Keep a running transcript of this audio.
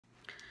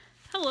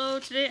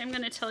Hello, today I'm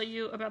going to tell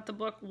you about the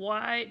book,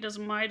 Why Does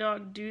My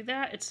Dog Do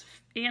That? It's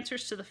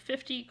answers to the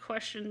 50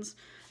 questions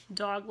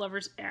dog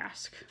lovers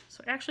ask.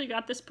 So I actually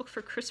got this book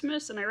for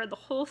Christmas and I read the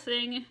whole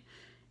thing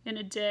in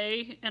a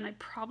day, and I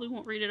probably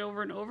won't read it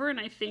over and over, and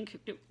I think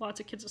lots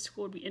of kids at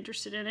school would be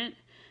interested in it.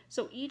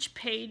 So each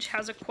page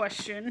has a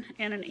question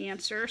and an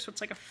answer, so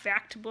it's like a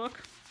fact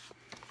book.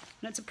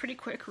 And it's a pretty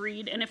quick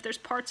read, and if there's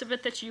parts of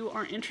it that you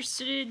aren't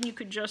interested in, you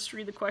could just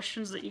read the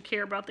questions that you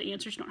care about the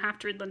answers. You don't have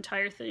to read the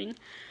entire thing.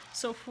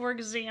 So for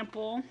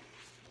example,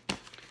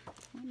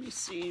 let me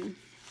see.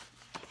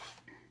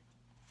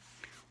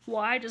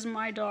 Why does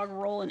my dog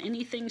roll in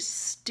anything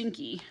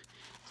stinky?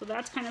 So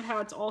that's kind of how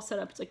it's all set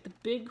up. It's like the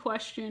big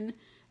question,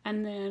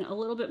 and then a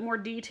little bit more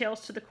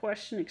details to the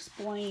question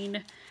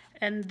explained.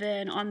 And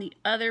then on the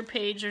other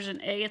page, there's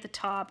an A at the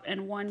top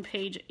and one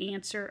page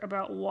answer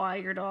about why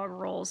your dog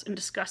rolls in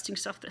disgusting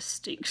stuff that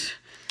stinks.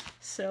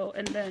 So,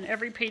 and then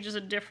every page is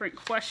a different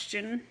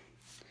question,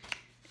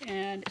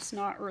 and it's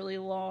not really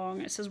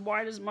long. It says,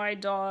 why does my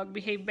dog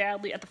behave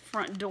badly at the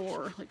front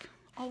door? Like,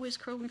 always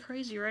crowing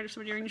crazy, right? If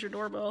somebody rings your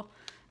doorbell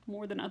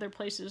more than other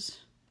places.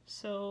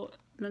 So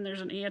then there's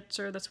an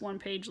answer that's one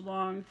page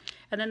long.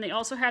 And then they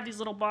also have these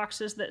little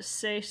boxes that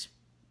say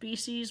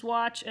species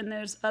watch, and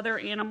there's other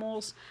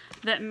animals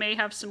that may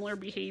have similar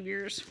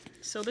behaviors.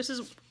 So this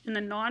is in the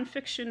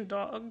nonfiction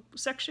dog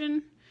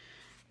section,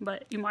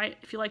 but you might,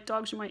 if you like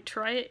dogs, you might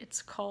try it.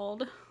 It's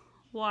called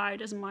Why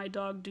Does My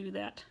Dog Do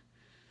That?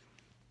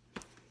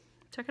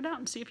 Check it out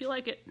and see if you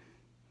like it.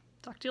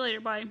 Talk to you later.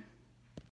 Bye.